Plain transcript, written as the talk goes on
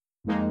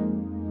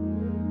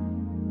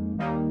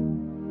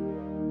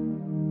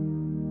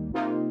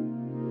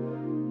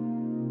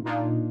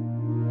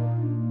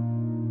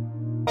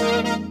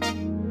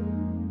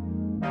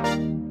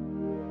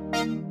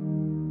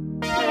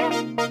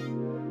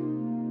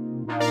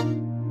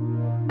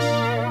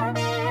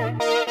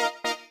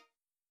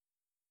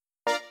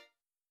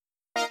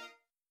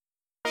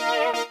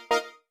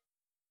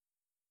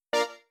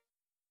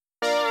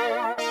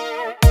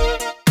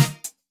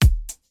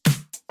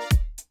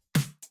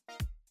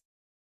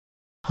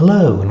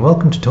Hello and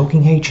welcome to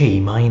Talking HE.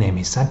 My name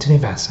is Anthony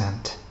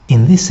Vassant.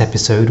 In this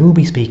episode we'll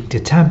be speaking to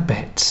Tab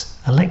Betts,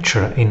 a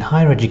lecturer in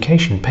higher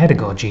education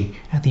pedagogy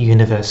at the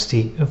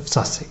University of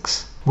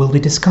Sussex. We'll be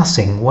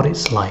discussing what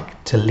it's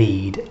like to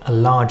lead a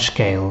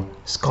large-scale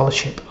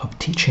Scholarship of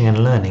Teaching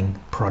and Learning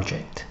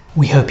project.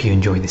 We hope you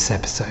enjoy this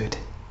episode.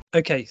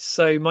 Okay,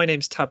 so my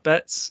name's Tab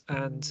Betts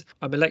and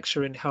I'm a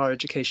lecturer in higher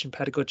education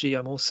pedagogy.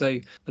 I'm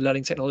also a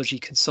learning technology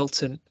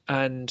consultant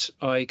and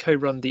I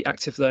co-run the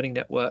Active Learning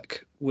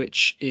Network,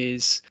 which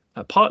is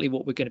partly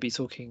what we're going to be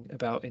talking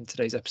about in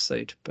today's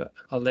episode, but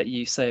I'll let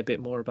you say a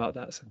bit more about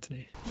that,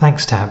 Anthony.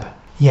 Thanks, Tab.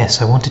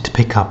 Yes, I wanted to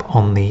pick up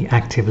on the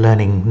Active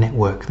Learning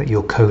Network that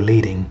you're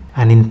co-leading,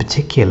 and in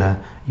particular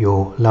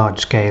your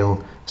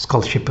large-scale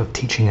Scholarship of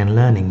Teaching and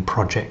Learning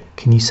project.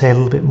 Can you say a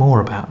little bit more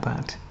about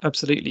that?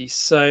 Absolutely.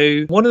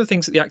 So one of the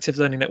things that the Active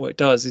Learning Network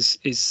does is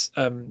it's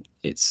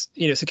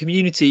a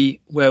community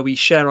where we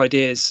share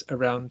ideas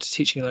around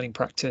teaching and learning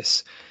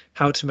practice,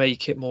 how to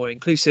make it more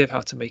inclusive,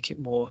 how to make it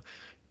more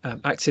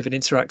active and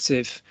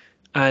interactive,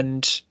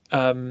 and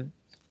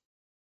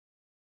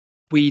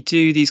we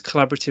do these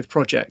collaborative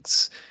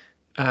projects.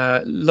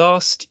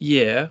 Last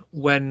year,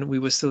 when we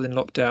were still in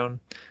lockdown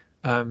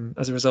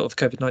as a result of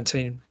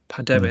COVID-19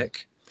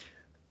 pandemic,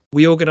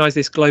 we organised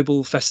this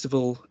global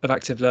festival of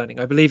active learning.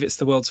 I believe it's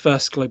the world's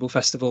first global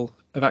festival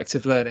of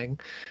active learning,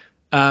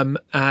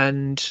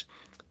 and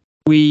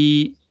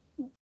we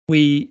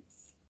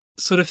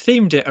sort of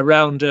themed it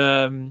around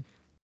an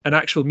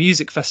actual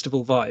music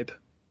festival vibe.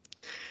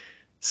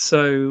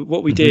 So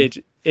what we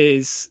did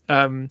is,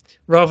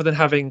 rather than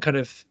having kind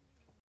of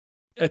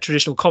a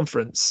traditional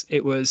conference,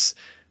 it was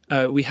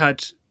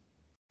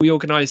we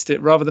organised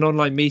it rather than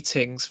online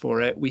meetings for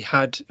it. We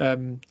had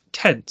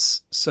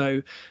tents.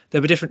 So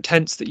there were different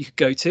tents that you could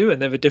go to,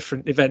 and there were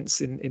different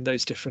events in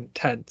those different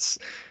tents.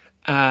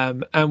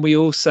 And we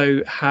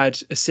also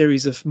had a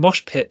series of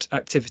mosh pit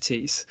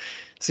activities.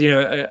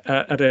 So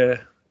at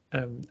a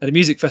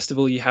music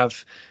festival, you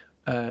have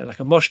like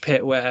a mosh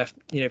pit where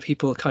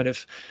people are kind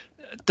of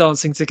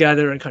dancing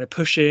together and kind of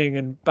pushing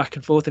and back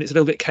and forth, and it's a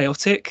little bit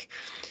chaotic.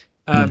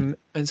 And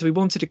so we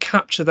wanted to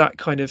capture that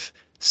kind of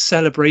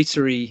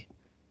celebratory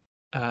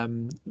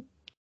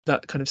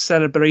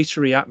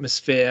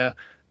atmosphere,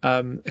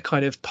 a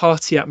kind of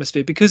party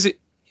atmosphere, because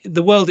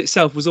the world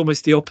itself was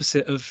almost the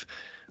opposite of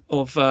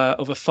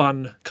a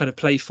fun kind of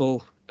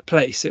playful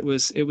place. It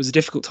was a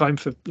difficult time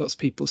for lots of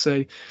people,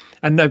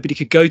 and nobody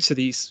could go to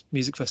these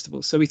music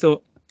festivals. So we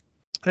thought,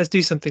 let's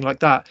do something like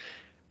that,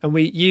 and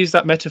we used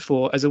that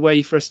metaphor as a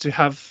way for us to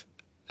have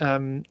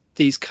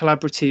these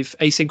collaborative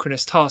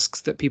asynchronous tasks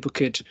that people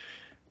could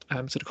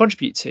sort of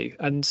contribute to.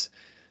 And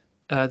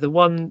the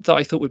one that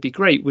I thought would be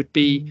great would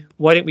be,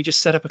 why don't we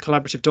just set up a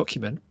collaborative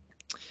document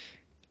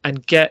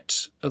and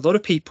get a lot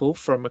of people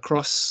from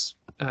across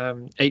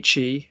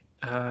HE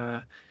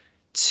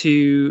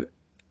to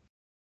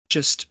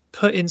just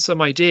put in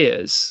some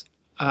ideas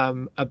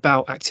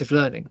about active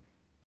learning.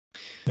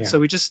 Yeah.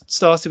 So we just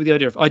started with the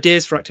idea of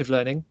ideas for active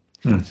learning,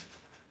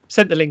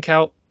 sent the link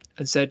out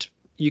and said,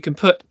 you can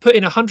put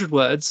in 100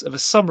 words of a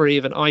summary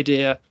of an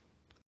idea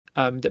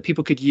that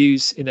people could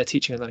use in their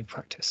teaching and learning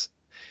practice.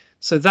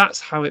 So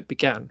that's how it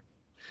began.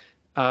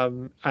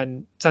 And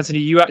Anthony,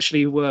 you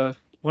actually were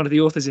one of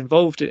the authors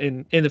involved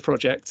in the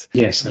project.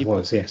 Yes, I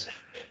was. Yes.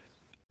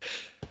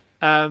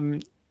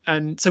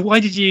 And so why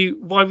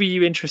were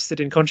you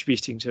interested in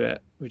contributing to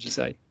it, would you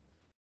say?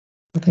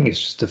 I think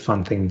it's just a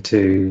fun thing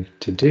to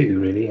do,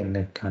 really, and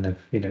a kind of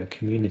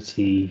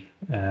community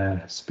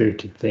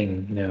spirited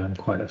thing. I'm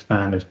quite a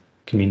fan of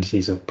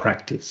communities of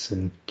practice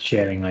and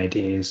sharing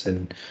ideas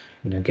and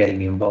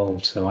getting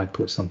involved. So I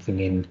put something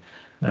in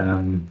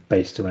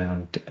based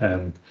around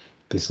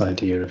this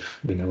idea of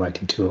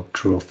writing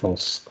true or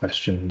false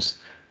questions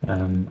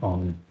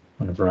on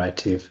a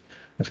variety of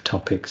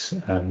topics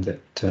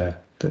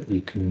that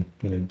you can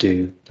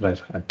do,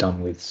 that I've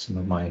done with some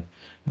of my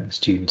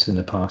students in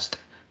the past,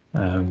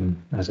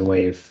 as a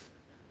way of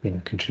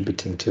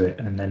contributing to it,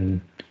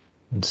 and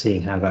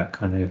seeing how that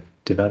kind of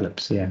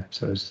develops.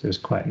 So it was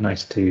quite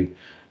nice to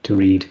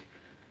read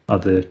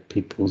other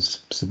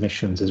people's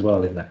submissions as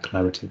well in that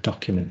collaborative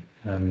document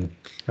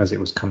as it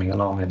was coming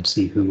along, and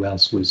see who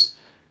else was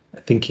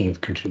thinking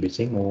of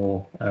contributing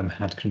or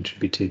had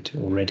contributed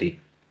already.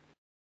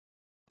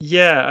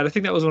 Yeah, and I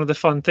think that was one of the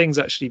fun things,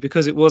 actually,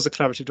 because it was a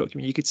collaborative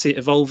document. You could see it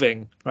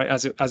evolving, right,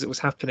 as it was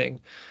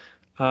happening.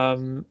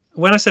 When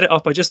I set it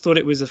up, I just thought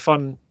it was a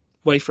fun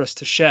way for us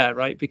to share,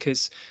 right?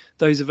 Because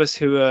those of us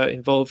who are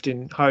involved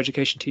in higher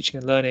education, teaching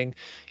and learning,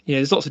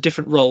 there's lots of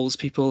different roles,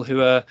 people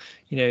who are,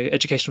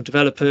 educational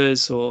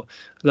developers or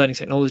learning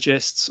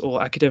technologists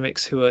or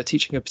academics who are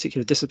teaching a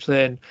particular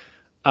discipline.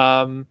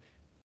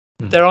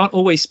 There aren't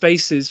always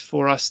spaces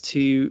for us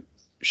to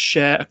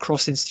share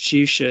across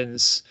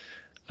institutions.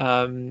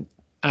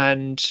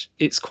 And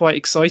it's quite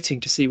exciting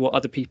to see what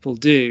other people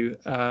do.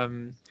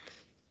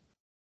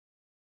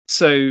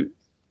 So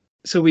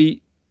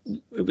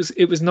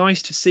it was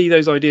nice to see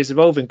those ideas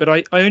evolving, but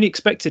I only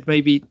expected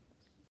maybe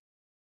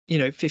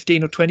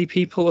 15 or 20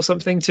 people or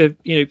something to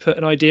put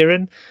an idea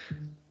in,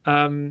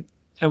 and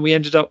we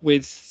ended up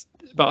with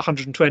about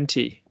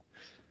 120.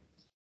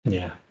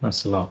 Yeah,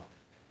 that's a lot.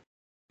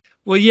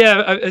 Well,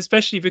 yeah,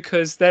 especially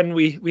because then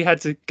we had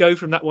to go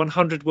from that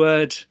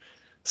 100-word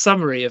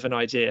summary of an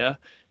idea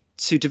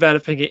to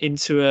developing it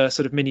into a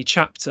sort of mini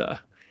chapter,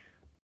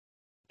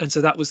 and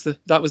so that was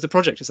the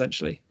project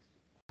essentially.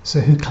 So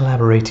who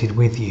collaborated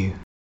with you?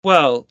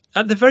 Well,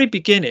 at the very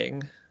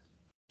beginning,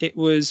 it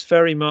was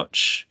very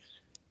much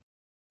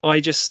I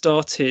just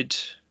started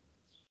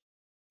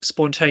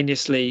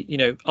spontaneously.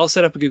 I'll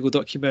set up a Google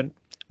document,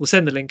 we'll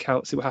send the link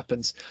out, see what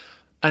happens,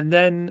 and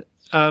then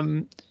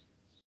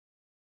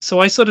so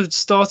I sort of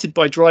started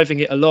by driving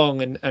it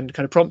along and kind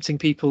of prompting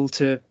people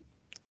to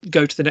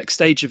go to the next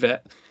stage of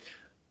it.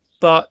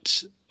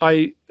 But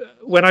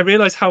when I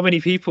realized how many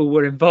people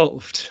were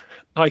involved,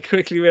 I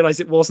quickly realized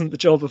it wasn't the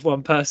job of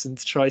one person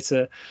to try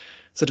to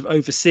sort of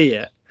oversee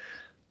it.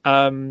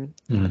 And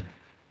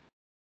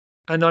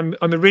I'm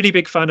a really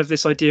big fan of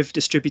this idea of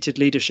distributed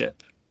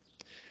leadership.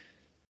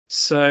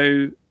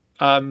 So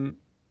I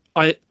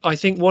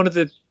think one of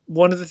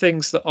the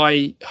things that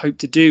I hope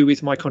to do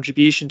with my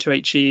contribution to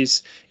HE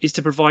is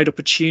to provide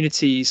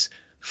opportunities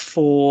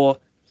for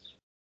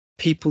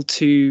people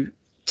to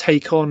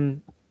take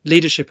on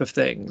leadership of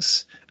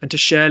things and to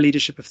share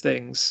leadership of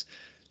things,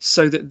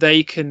 so that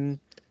they can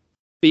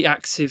be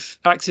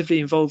actively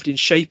involved in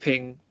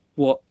shaping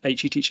what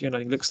HE teaching and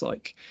learning looks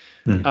like.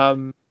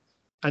 And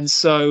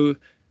so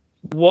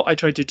what I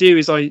tried to do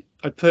is I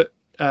put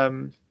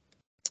out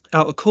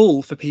a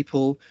call for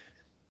people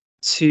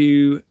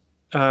to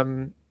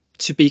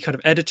be kind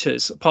of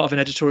editors, part of an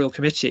editorial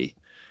committee.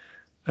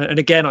 And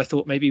again, I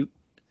thought maybe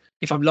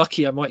if I'm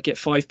lucky, I might get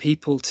 5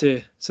 people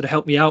to sort of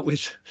help me out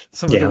with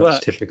some of the work. Yeah,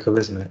 that's typical,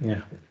 isn't it?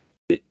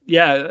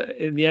 Yeah.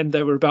 In the end,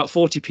 there were about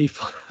 40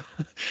 people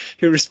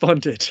who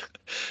responded,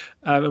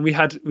 and we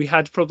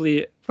had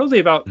probably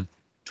about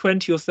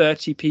 20 or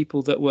 30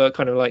 people that were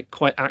kind of like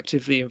quite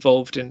actively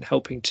involved in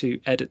helping to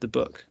edit the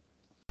book.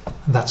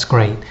 That's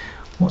great.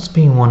 What's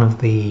been one of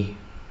the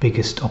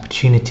biggest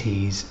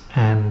opportunities,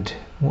 and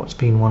what's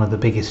been one of the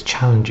biggest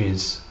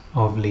challenges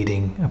of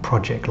leading a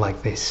project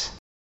like this?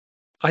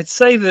 I'd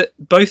say that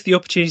both the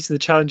opportunities and the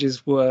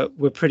challenges were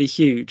pretty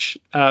huge,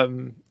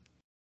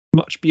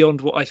 much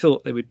beyond what I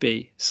thought they would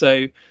be.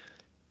 So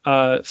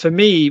for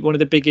me, one of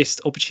the biggest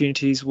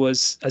opportunities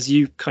was, as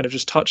you kind of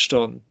just touched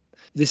on,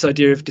 this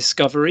idea of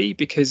discovery,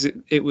 because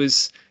it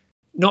was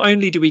not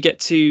only do we get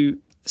to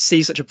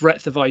see such a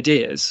breadth of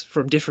ideas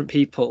from different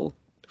people,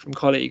 from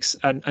colleagues,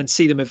 and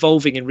see them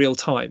evolving in real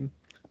time,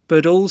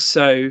 but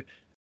also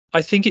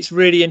I think it's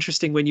really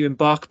interesting when you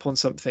embark upon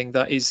something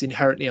that is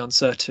inherently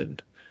uncertain,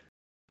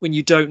 when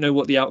you don't know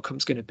what the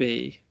outcome's going to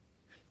be.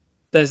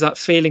 There's that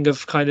feeling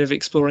of kind of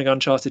exploring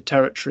uncharted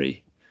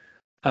territory,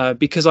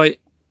 because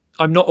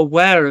I'm not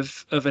aware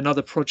of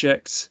another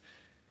project.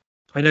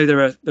 I know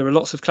there are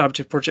lots of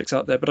collaborative projects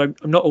out there, but I'm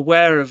not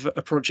aware of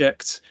a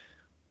project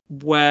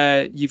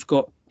where you've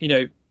got,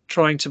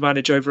 trying to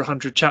manage over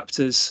 100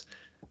 chapters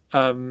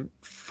from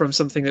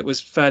something that was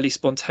fairly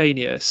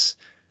spontaneous.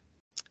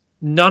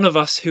 None of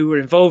us who were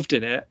involved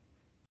in it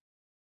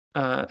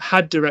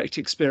had direct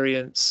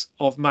experience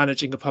of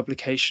managing a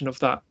publication of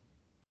that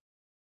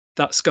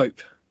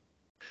scope.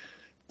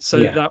 So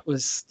that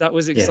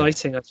was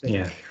exciting, I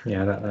think.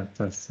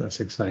 That's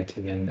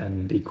exciting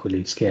and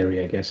equally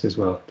scary, I guess, as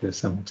well, to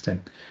some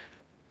extent.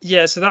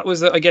 Yeah, so that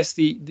was, I guess,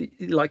 the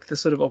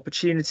sort of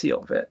opportunity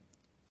of it,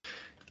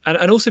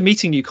 and also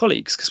meeting new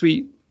colleagues, because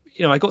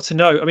I got to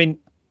know. I mean,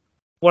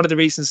 one of the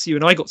reasons you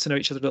and I got to know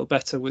each other a little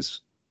better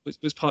was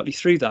partly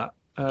through that.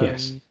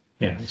 Yes,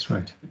 yeah, that's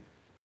right.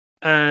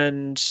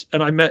 And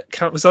I met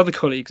countless other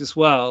colleagues as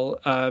well.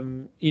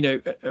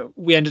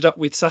 We ended up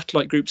with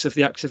satellite groups of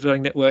the Active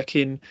Learning Network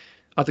in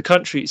other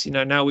countries.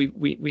 Now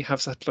we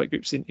have satellite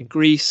groups in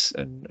Greece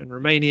and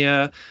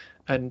Romania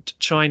and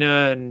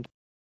China, and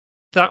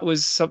that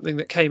was something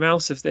that came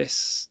out of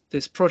this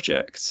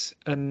project.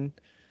 And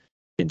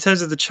in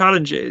terms of the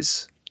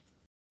challenges,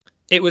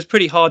 it was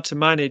pretty hard to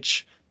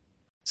manage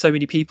so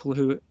many people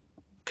who were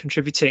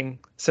contributing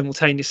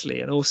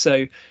simultaneously, and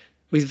also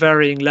with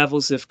varying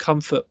levels of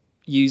comfort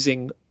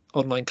using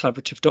online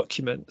collaborative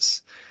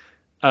documents.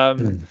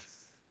 And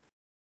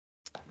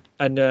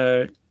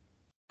as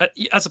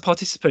a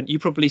participant, you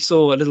probably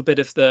saw a little bit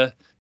of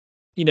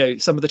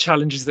some of the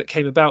challenges that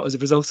came about as a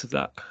result of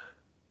that.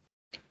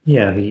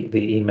 Yeah,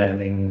 the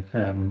emailing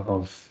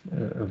of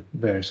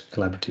various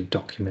collaborative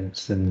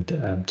documents and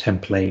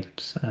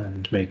templates,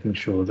 and making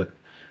sure that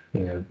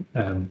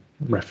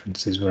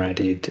references were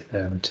added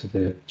to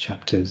the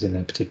chapters in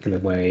a particular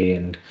way,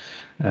 and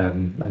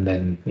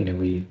then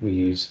we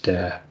used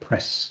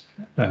Pressbooks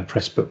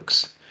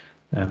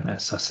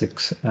at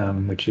Sussex,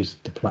 which is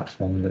the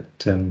platform that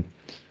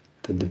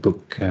the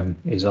book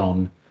is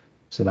on.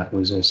 So that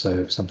was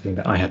also something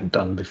that I hadn't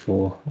done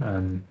before.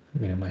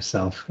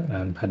 Myself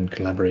hadn't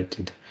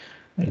collaborated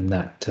in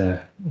that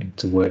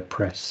into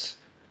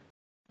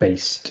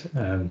WordPress-based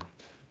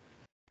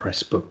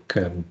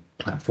Pressbook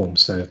platform.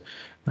 So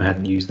I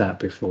hadn't used that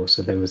before.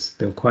 So there were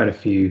quite a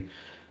few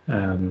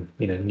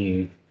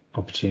new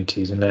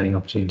opportunities and learning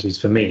opportunities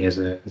for me as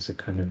a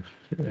kind of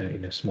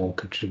small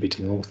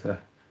contributing author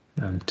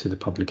to the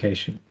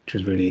publication, which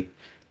was really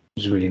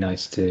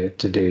nice to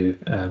do,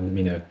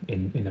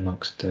 in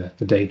amongst the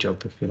day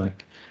job, if you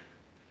like.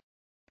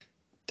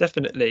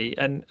 Definitely,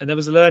 and there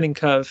was a learning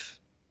curve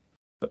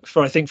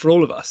for, I think, for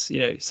all of us,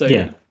 so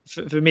Yeah.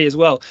 for me as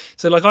well.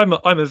 So like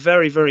I'm a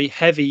very, very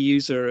heavy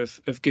user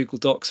of Google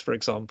Docs, for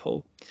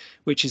example,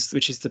 which is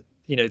the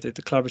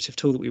the collaborative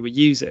tool that we were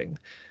using,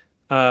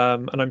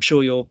 and I'm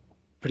sure you're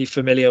pretty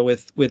familiar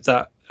with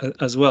that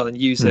as well and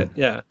use it.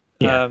 Yeah.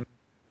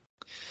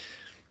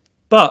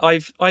 But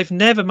I've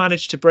never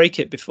managed to break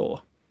it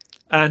before,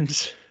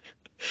 and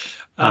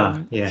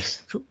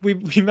yes,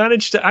 we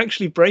managed to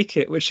actually break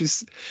it, which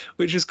is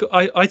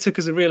I took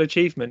as a real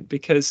achievement,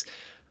 because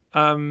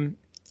one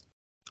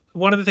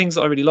of the things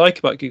that I really like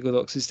about Google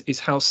Docs is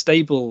how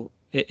stable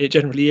it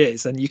generally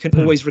is, and you can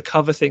always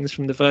recover things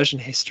from the version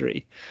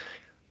history.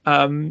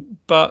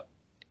 But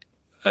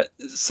at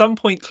some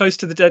point close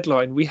to the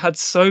deadline, we had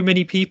so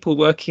many people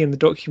working in the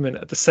document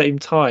at the same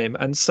time,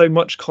 and so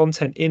much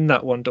content in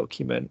that one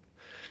document,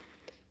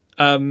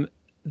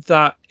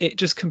 that it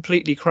just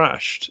completely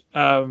crashed,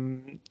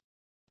 and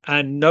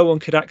no one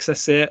could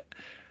access it.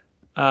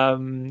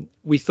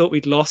 We thought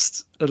we'd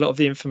lost a lot of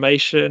the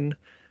information.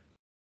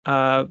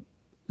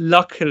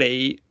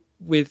 Luckily,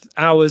 with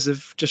hours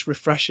of just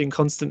refreshing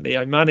constantly,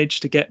 I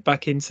managed to get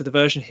back into the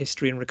version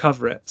history and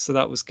recover it. So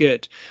that was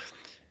good.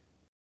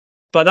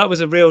 But that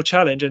was a real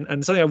challenge,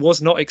 and something I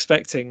was not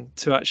expecting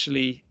to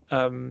actually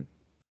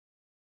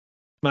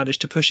manage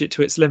to push it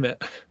to its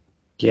limit.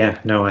 Yeah,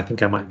 no, I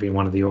think I might be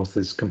one of the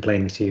authors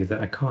complaining to you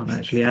that I can't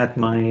actually add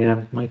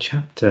my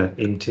chapter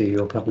into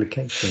your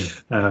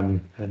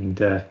publication.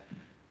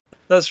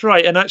 That's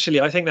right. And actually,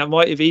 I think that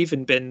might have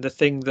even been the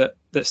thing that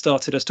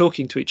started us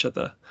talking to each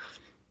other.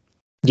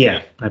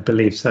 Yeah, I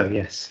believe so.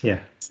 Yes.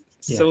 Yeah.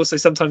 So also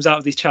sometimes out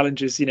of these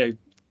challenges,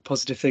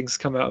 positive things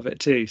come out of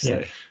it too.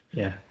 So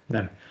yeah.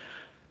 No.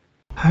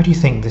 How do you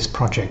think this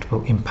project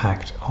will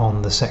impact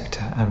on the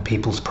sector and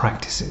people's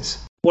practices?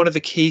 One of the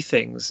key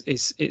things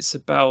is it's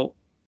about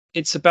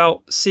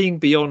seeing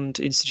beyond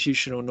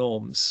institutional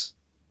norms.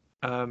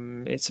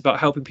 It's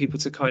about helping people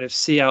to kind of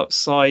see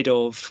outside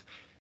of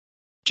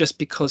just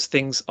because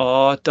things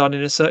are done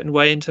in a certain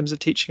way in terms of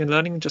teaching and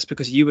learning. Just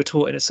because you were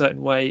taught in a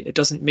certain way, it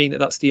doesn't mean that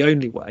that's the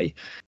only way.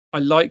 I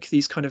like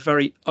these kind of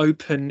very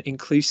open,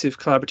 inclusive,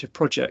 collaborative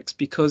projects,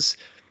 because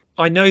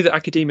I know that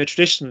academia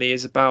traditionally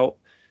is about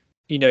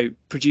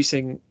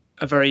producing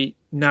a very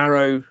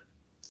narrow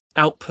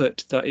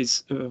output that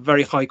is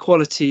very high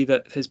quality,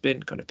 that has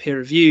been kind of peer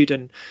reviewed,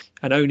 and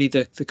only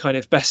the kind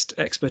of best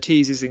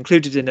expertise is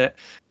included in it.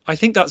 I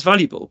think that's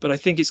valuable, but I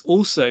think it's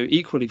also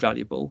equally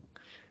valuable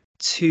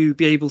to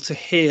be able to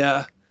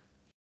hear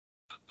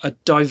a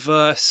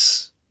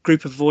diverse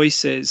group of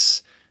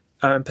voices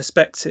and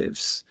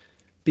perspectives,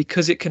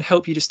 because it can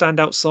help you to stand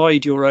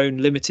outside your own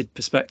limited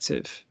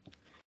perspective.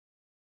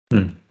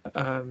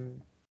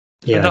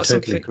 Yeah, I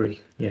totally agree.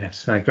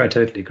 Yes, I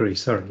totally agree.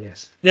 Sorry,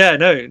 yes. Yeah,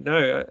 no.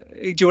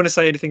 Do you want to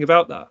say anything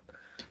about that?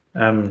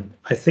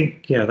 I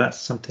think, that's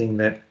something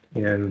that,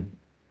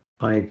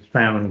 I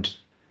found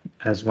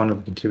as one of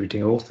the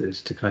contributing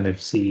authors, to kind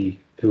of see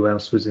who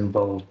else was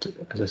involved,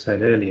 as I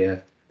said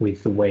earlier,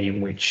 with the way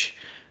in which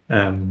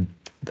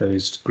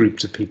those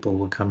groups of people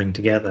were coming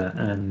together,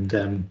 and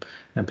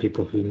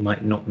people who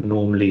might not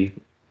normally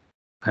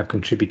have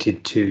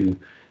contributed to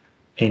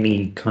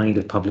any kind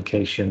of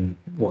publication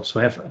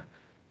whatsoever.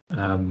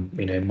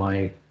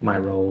 My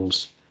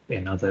roles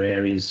in other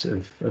areas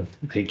of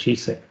the HE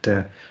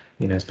sector,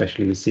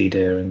 especially with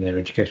CEDA and their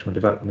educational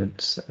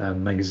developments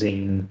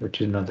magazine,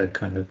 which is another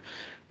kind of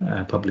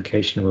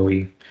publication where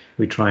we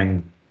try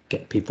and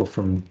get people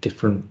from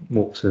different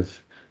walks of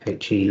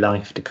HE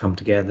life to come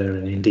together.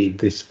 And indeed,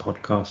 this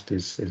podcast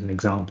is an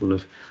example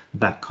of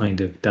that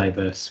kind of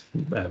diverse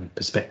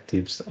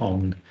perspectives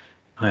on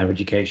higher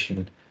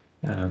education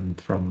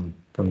from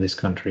this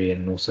country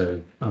and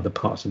also other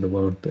parts of the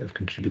world that have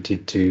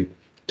contributed to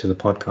the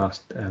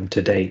podcast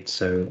to date.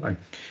 So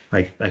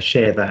I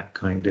share that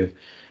kind of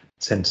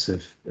sense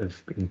of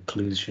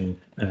inclusion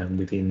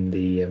within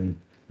the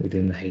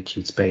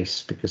HE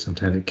space, because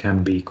sometimes it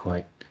can be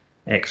quite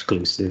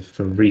exclusive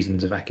for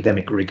reasons of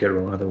academic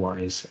rigor or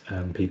otherwise.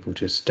 People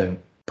just don't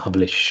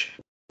publish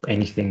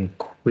anything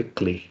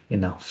quickly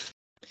enough.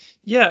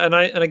 Yeah,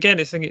 and again,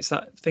 I think it's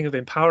that thing of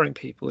empowering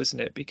people, isn't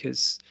it?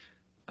 Because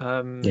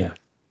Yeah.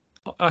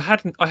 I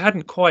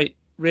hadn't quite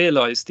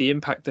realised the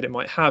impact that it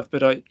might have,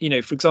 but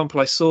for example,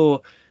 I saw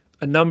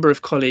a number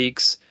of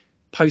colleagues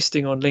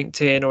posting on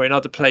LinkedIn or in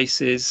other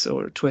places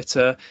or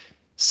Twitter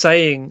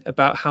saying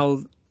about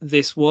how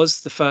this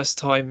was the first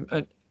time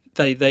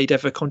they'd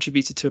ever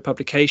contributed to a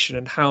publication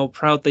and how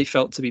proud they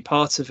felt to be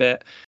part of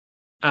it,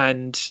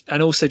 and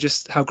also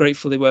just how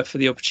grateful they were for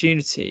the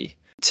opportunity.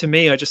 To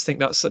me, I just think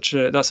that's such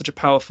a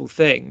powerful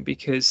thing,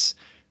 because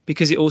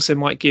it also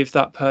might give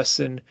that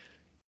person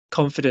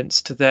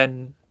confidence to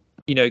then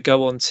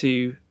go on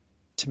to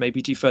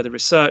maybe do further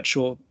research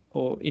or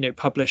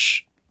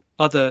publish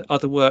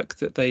other work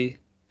that they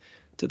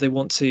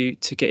want to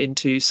get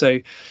into. So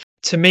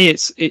to me,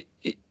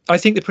 I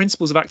think the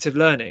principles of active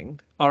learning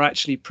are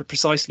actually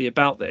precisely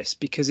about this,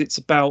 because it's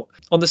about,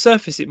 on the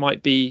surface it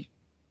might be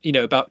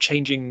about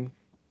changing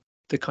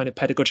the kind of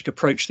pedagogic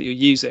approach that you're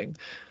using,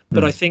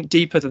 but I think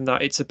deeper than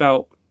that, it's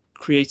about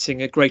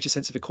creating a greater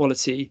sense of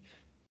equality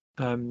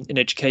in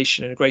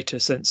education, and a greater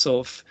sense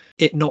of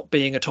it not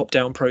being a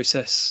top-down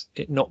process,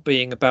 it not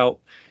being about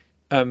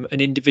an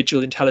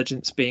individual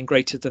intelligence being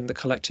greater than the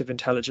collective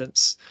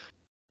intelligence.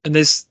 And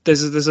there's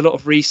a lot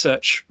of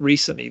research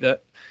recently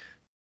that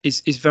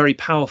is very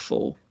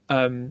powerful.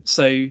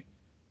 So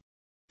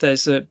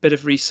there's a bit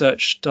of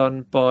research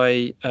done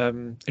by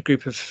a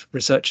group of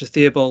researchers,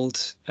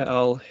 Theobald et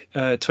al.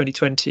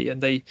 2020,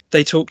 and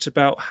they talked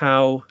about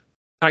how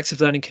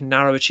active learning can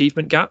narrow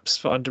achievement gaps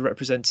for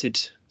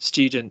underrepresented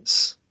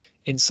students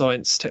in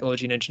science,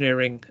 technology and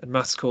engineering and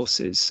maths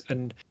courses.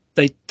 And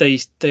they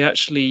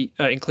actually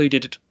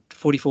included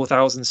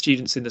 44,000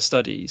 students in the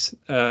studies.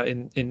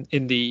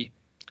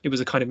 It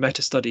was a kind of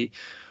meta study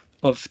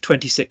of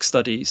 26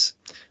 studies,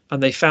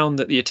 and they found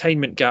that the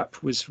attainment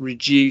gap was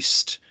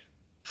reduced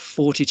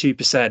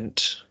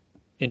 42%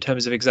 in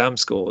terms of exam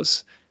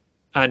scores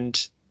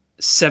and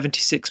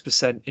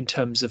 76% in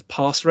terms of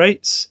pass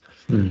rates.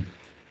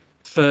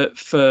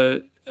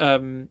 For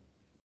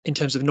in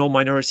terms of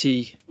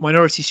minority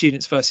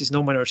students versus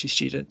non-minority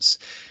students.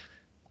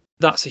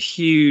 That's a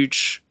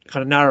huge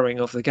kind of narrowing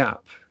of the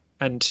gap.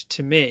 And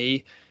to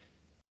me,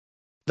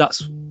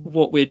 that's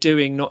what we're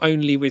doing, not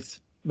only with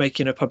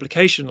making a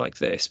publication like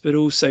this, but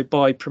also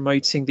by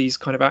promoting these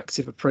kind of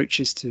active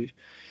approaches to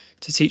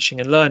teaching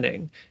and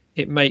learning.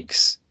 It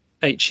makes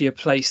HE a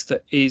place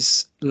that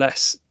is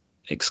less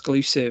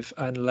exclusive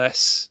and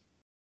less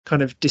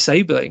kind of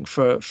disabling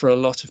for a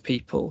lot of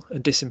people,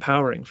 and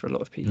disempowering for a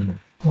lot of people.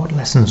 What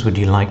lessons would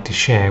you like to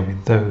share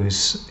with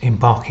those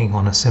embarking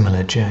on a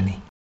similar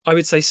journey? I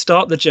would say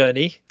start the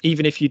journey,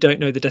 even if you don't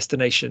know the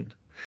destination.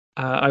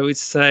 I would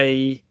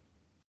say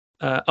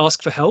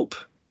ask for help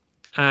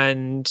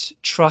and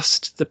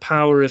trust the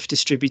power of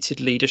distributed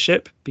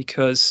leadership,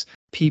 because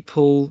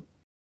people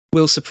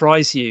will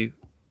surprise you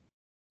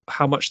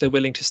how much they're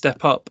willing to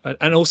step up,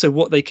 and also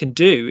what they can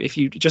do if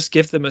you just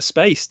give them a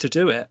space to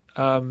do it.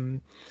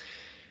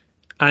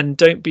 And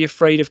don't be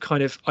afraid of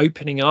kind of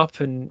opening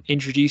up and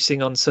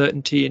introducing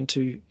uncertainty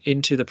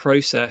into the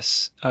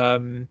process.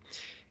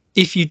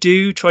 If you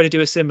do try to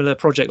do a similar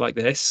project like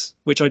this,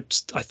 which I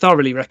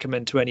thoroughly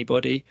recommend to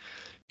anybody,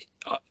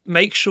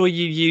 make sure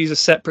you use a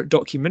separate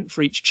document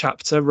for each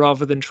chapter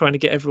rather than trying to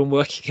get everyone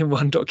working in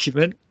one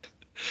document.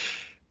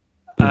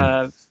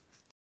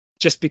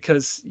 Just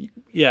because,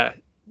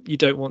 you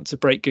don't want to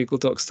break Google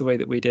Docs the way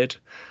that we did.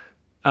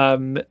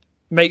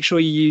 Make sure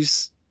you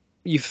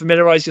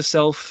familiarize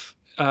yourself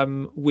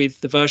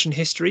with the version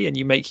history, and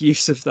you make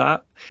use of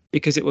that,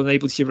 because it will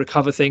enable you to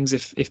recover things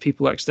if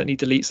people accidentally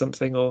delete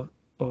something or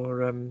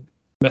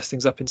mess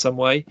things up in some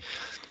way.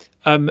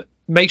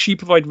 Make sure you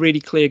provide really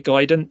clear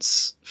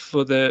guidance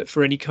for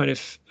any kind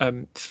of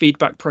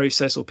feedback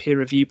process or peer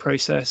review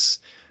process.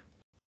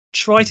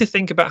 Try to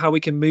think about how we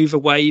can move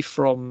away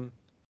from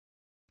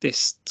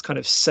this kind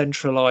of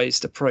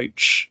centralized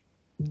approach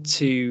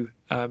to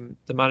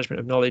the management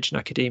of knowledge in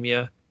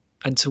academia,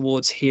 and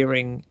towards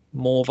hearing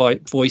more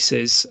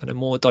voices and a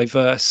more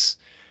diverse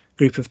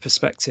group of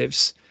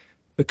perspectives.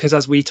 Because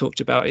as we talked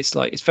about,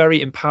 it's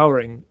very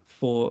empowering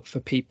for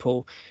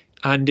people,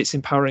 and it's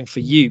empowering for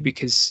you,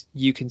 because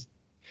you can,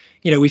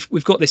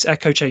 we've got this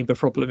echo chamber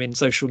problem in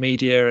social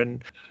media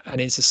and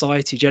in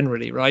society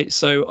generally, right?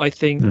 So I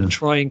think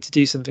trying to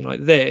do something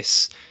like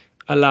this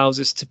allows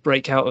us to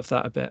break out of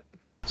that a bit.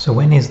 So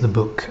when is the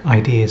book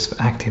Ideas for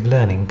Active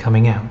Learning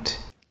coming out?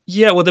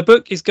 Yeah, well, the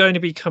book is going to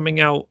be coming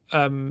out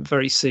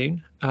very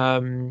soon,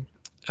 and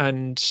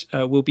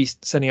we'll be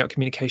sending out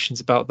communications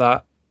about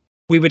that.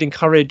 We would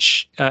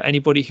encourage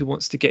anybody who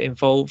wants to get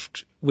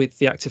involved with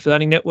the Active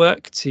Learning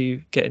Network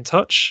to get in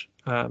touch.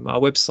 Our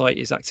website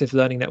is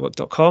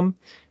activelearningnetwork.com,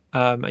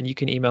 and you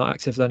can email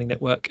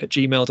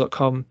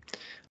activelearningnetwork@gmail.com.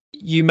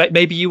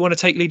 Maybe you want to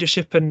take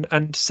leadership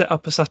and set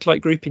up a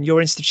satellite group in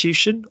your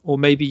institution, or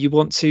maybe you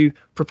want to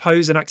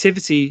propose an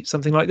activity,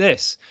 something like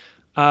this.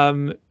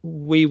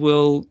 We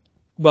will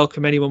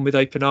welcome anyone with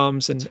open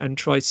arms and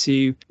try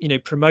to,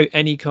 promote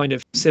any kind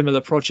of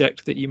similar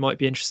project that you might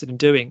be interested in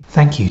doing.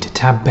 Thank you to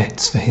Tab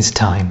Betts for his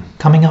time.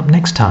 Coming up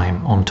next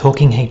time on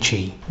Talking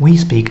HE, we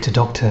speak to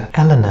Dr.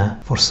 Eleanor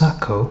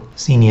Forsacco,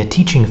 Senior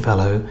Teaching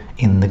Fellow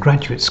in the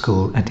Graduate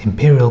School at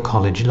Imperial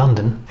College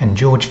London, and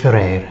George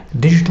Ferrer,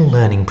 Digital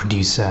Learning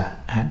Producer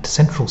at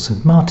Central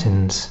St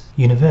Martin's,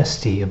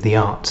 University of the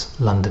Arts,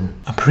 London.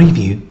 A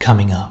preview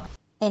coming up.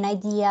 An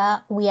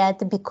idea we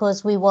had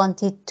because we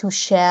wanted to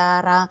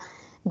share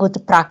good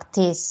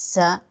practice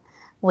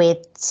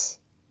with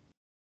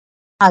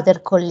other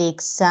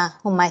colleagues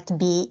who might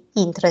be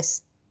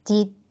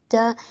interested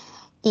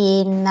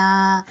in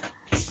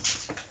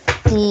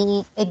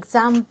the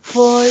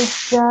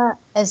examples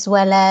as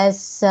well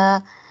as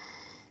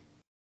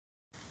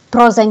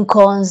pros and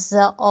cons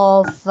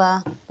of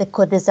the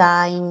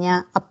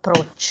co-design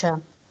approach.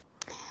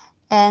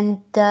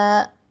 And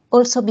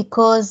also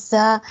because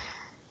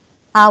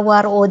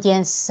our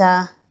audience,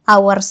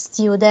 our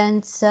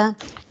students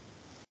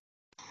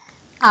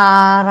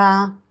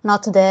are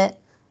not the,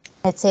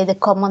 let's say, the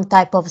common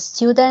type of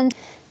student.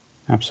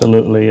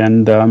 Absolutely,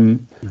 and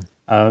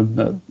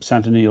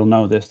Santini, you'll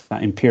know this,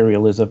 that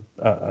Imperial is a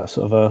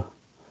sort of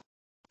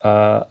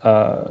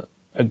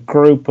a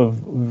group of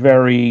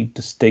very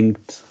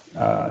distinct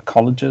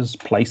colleges,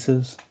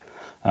 places.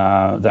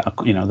 That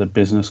the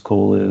business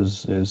school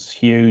is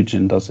huge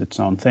and does its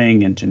own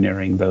thing,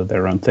 engineering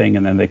their own thing,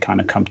 and then they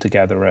kind of come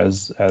together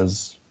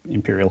as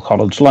Imperial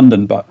College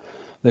London, but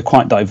they're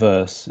quite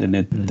diverse in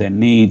their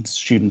needs,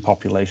 student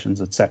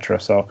populations, etc.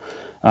 So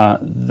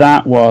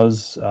that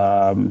was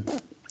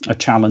a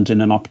challenge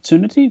and an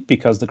opportunity,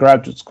 because the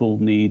graduate school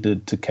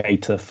needed to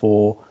cater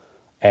for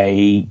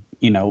a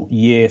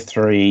year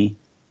 3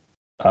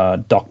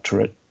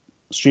 doctorate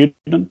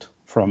student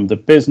from the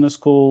business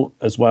school,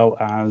 as well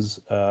as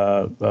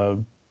a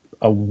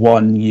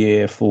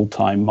 1-year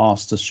full-time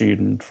master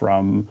student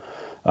from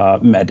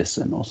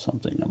medicine or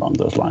something along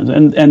those lines.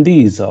 And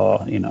these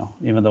are,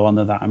 even though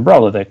under that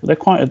umbrella, they're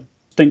quite a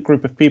distinct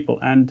group of people.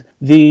 And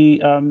the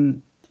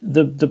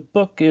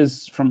book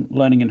is from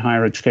Learning in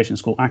Higher Education.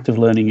 It's called Active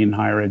Learning in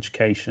Higher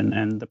Education.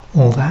 And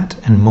all that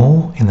and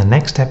more in the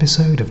next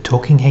episode of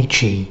Talking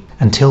HE.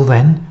 Until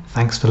then,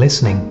 thanks for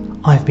listening.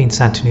 I've been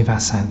Santanu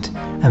Vasant,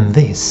 and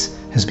this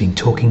has been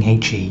Talking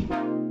HE.